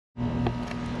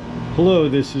Hello,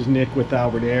 this is Nick with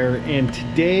Albert Air, and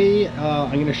today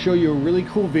I'm going to show you a really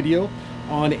cool video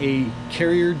on a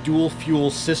Carrier dual fuel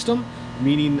system,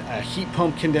 meaning a heat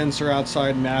pump condenser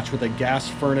outside matched with a gas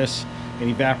furnace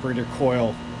and evaporator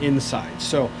coil inside.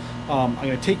 So I'm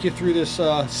going to take you through this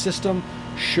system,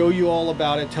 show you all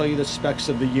about it, tell you the specs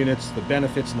of the units, the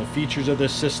benefits and the features of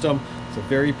this system. It's a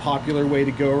very popular way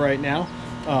to go right now.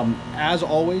 As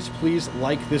always, please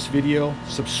like this video,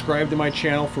 subscribe to my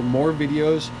channel for more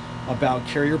videos about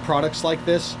Carrier products like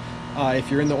this. If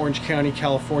you're in the Orange County,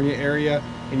 California area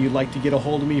and you'd like to get a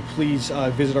hold of me, please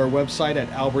visit our website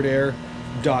at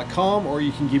albertair.com, or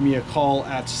you can give me a call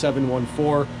at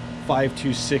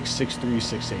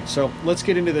 714-526-6368. So let's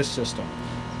get into this system.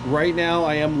 Right now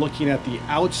I am looking at the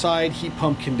outside heat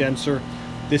pump condenser.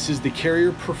 This is the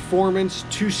Carrier Performance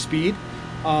 2-speed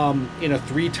in a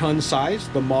 3-ton size.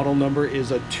 The model number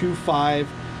is a 25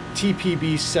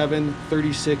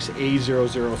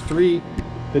 TPB736A003.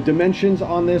 The dimensions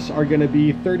on this are going to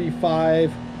be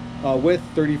 35 width,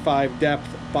 35 depth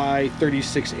by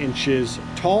 36 inches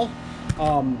tall.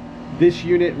 This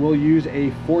unit will use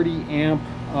a 40 amp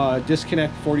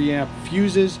disconnect, 40 amp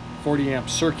fuses, 40 amp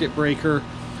circuit breaker.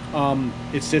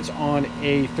 It sits on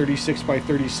a 36 by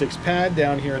 36 pad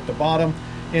down here at the bottom,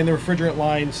 and the refrigerant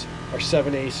lines are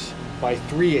 7/8 by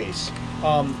 3/8.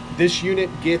 This unit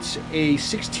gets a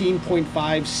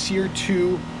 16.5 SEER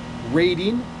 2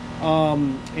 rating,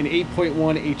 an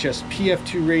 8.1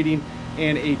 HSPF2 rating,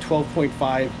 and a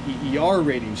 12.5 EER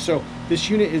rating. So this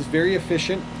unit is very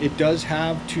efficient. It does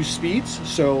have 2 speeds,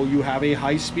 so you have a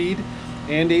high speed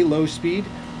and a low speed.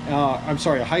 I'm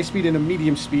sorry, a high speed and a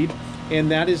medium speed, and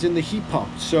that is in the heat pump.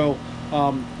 So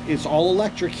it's all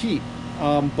electric heat,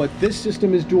 but this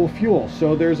system is dual fuel.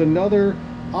 So there's another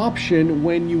option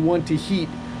when you want to heat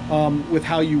with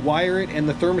how you wire it and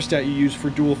the thermostat you use for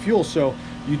dual fuel. So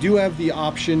you do have the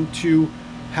option to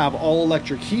have all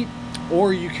electric heat,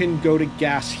 or you can go to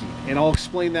gas heat, and I'll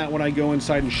explain that when I go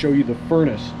inside and show you the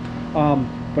furnace.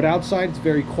 But outside it's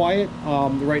very quiet.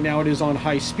 Right now it is on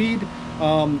high speed,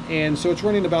 and so it's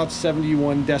running about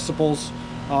 71 decibels,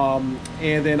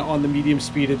 and then on the medium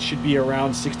speed it should be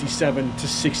around 67 to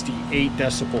 68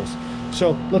 decibels.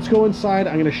 So let's go inside.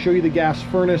 I'm going to show you the gas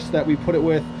furnace that we put it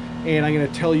with, and I'm going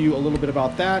to tell you a little bit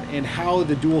about that and how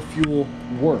the dual fuel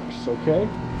works, okay?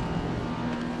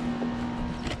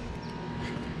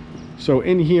 So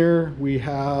in here we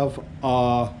have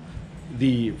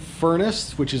the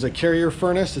furnace, which is a Carrier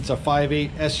furnace. It's a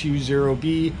 5.8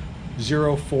 SU0B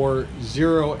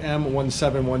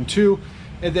 040M1712,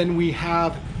 and then we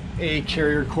have a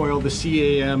Carrier coil, the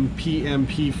CAM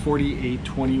PMP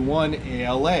 4821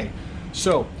 ALA.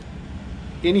 So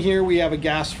in here we have a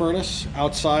gas furnace.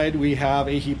 Outside we have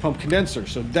a heat pump condenser.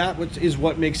 So that is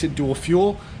what makes it dual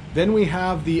fuel. Then we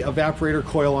have the evaporator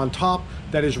coil on top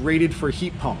that is rated for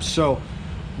heat pumps. So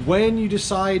when you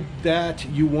decide that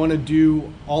you want to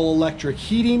do all electric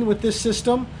heating with this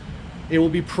system, it will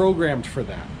be programmed for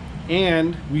that.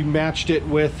 And we matched it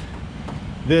with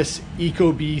this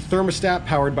ecobee thermostat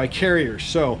powered by Carrier.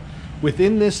 So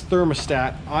within this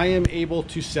thermostat, I am able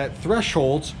to set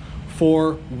thresholds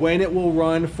for when it will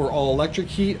run for all electric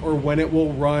heat or when it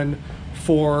will run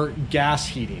for gas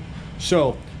heating.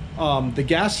 So the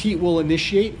gas heat will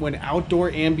initiate when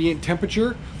outdoor ambient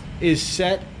temperature is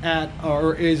set at,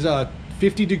 or is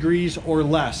 50 degrees or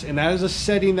less. And that is a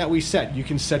setting that we set. You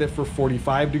can set it for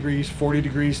 45 degrees, 40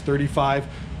 degrees, 35.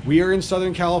 We are in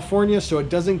Southern California, so it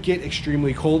doesn't get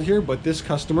extremely cold here, but this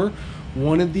customer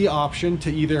wanted the option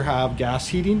to either have gas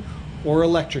heating or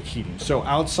electric heating. So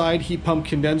outside heat pump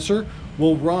condenser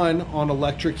will run on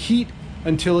electric heat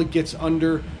until it gets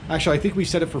under, actually I think we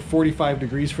set it for 45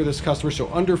 degrees for this customer, so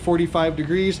under 45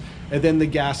 degrees, and then the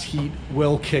gas heat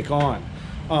will kick on.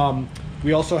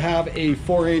 We also have a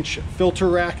 4-inch filter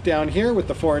rack down here with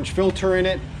the 4-inch filter in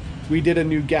it. We did a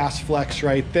new gas flex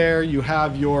right there. You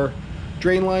have your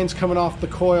drain lines coming off the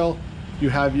coil.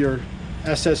 You have your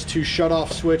SS2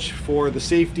 shutoff switch for the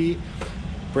safety.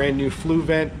 Brand new flue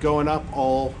vent going up,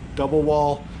 all double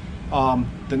wall.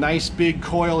 The nice big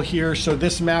coil here. So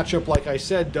this matchup, like I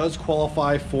said, does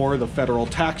qualify for the federal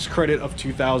tax credit of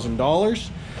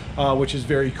 $2,000, which is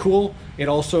very cool. It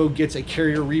also gets a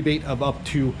Carrier rebate of up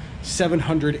to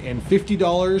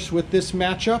 $750 with this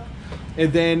matchup.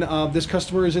 And then this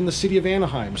customer is in the city of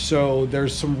Anaheim, so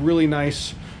there's some really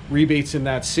nice rebates in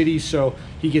that city. So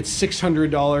he gets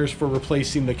 $600 for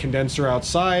replacing the condenser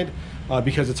outside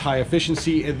because it's high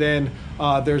efficiency, and then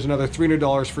there's another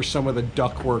 $300 for some of the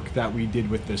duct work that we did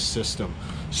with this system.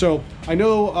 So I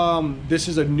know this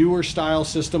is a newer style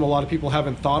system. A lot of people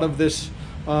haven't thought of this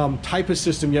type of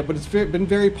system yet, but it's been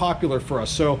very popular for us.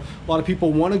 So a lot of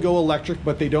people want to go electric,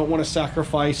 but they don't want to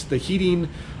sacrifice the heating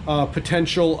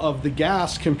potential of the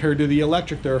gas compared to the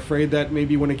electric. They're afraid that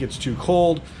maybe when it gets too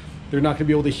cold, they're not going to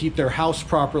be able to heat their house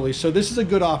properly. So this is a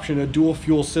good option, a dual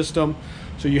fuel system.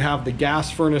 So you have the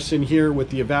gas furnace in here with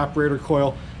the evaporator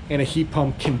coil and a heat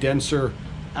pump condenser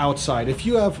outside. If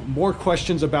you have more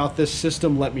questions about this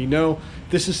system, let me know.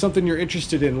 If this is something you're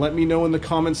interested in, let me know in the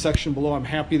comments section below. I'm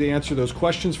happy to answer those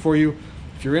questions for you.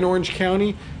 If you're in Orange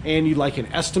County and you'd like an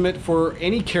estimate for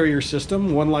any Carrier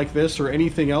system, one like this or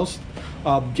anything else,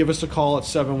 give us a call at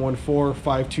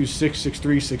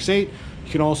 714-526-6368.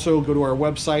 You can also go to our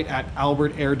website at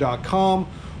albertair.com,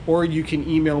 or you can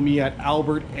email me at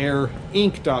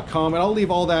albertairinc.com, and I'll leave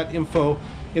all that info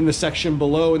in the section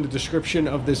below in the description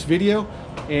of this video.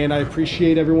 And I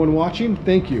appreciate everyone watching.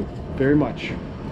 Thank you very much.